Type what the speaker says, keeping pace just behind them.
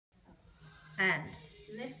And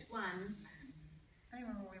lift one. I don't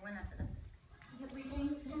remember where we went after this.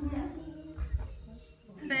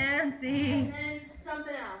 fancy. And then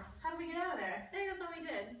something else. How did we get out of there? I think that's all we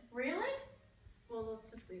did. Really? Well, we'll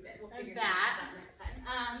just leave it. We'll There's figure that. it out next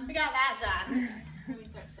time. We got that done. Let me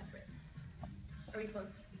start separate. Are we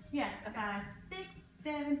close? Yeah. Okay. 5, 6,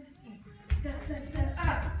 7, 8. Da, da,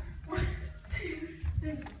 da, up. 1, 2, 3,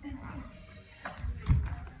 and 4.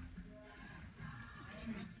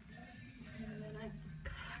 And then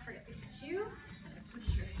I forget to catch you. I'm gonna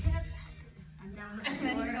push your hip. I'm down the And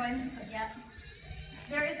then floor. you're going this way. Yep.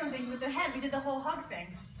 There is something with the head. We did the whole hug thing.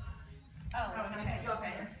 Oh, okay.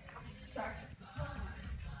 Okay. Sorry.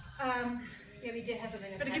 Yeah, we did have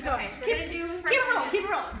something. But in keep the going. Okay, Just so keep we're gonna do it rolling. Keep it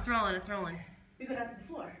rolling. It's rolling, it's rolling. We go down to the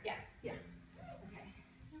floor. Yeah. Yeah. Okay.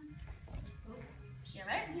 You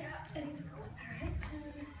right? Yeah, I think so. All right.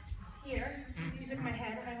 Here. You took my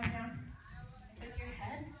head. I went down. I took your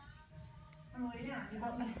head. I'm way down. You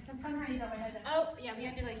got my. Somehow you got my head down. Oh, yeah, we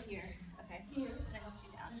ended like here. Okay. Here. And I helped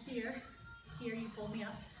you down. Here. Here. You pulled me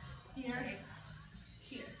up. Here. Sorry.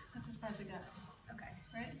 Here. That's as far as we got. Okay.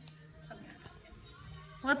 Right? Something like that.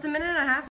 Well, it's a minute and a half.